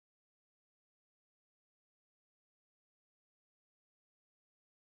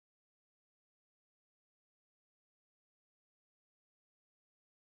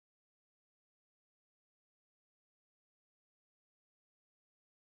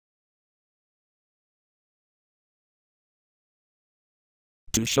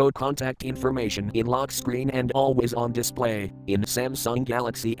To show contact information in lock screen and always on display, in Samsung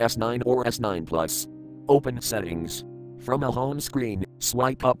Galaxy S9 or S9 Plus. Open Settings. From a home screen,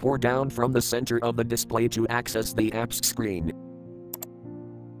 swipe up or down from the center of the display to access the apps screen.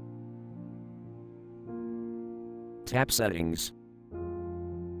 Tap Settings.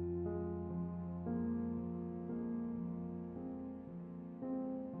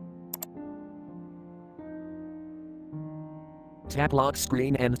 Tap Lock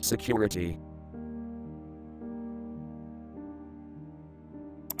Screen and Security.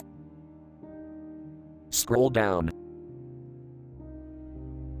 Scroll down.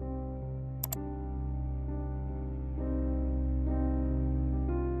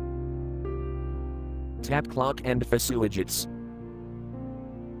 Tap Clock and Face Widgets.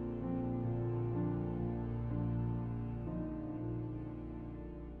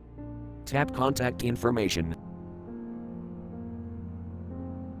 Tap Contact Information.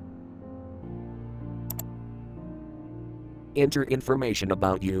 Enter information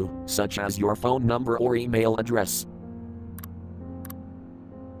about you, such as your phone number or email address.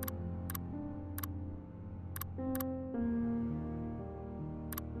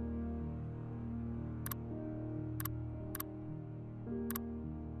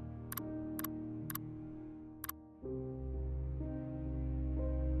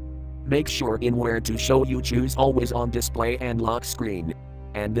 Make sure in where to show you choose always on display and lock screen.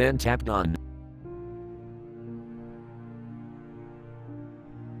 And then tap Done.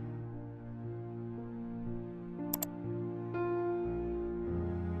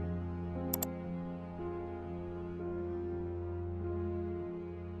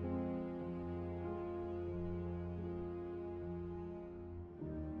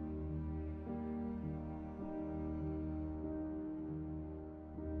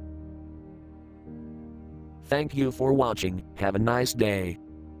 Thank you for watching. Have a nice day.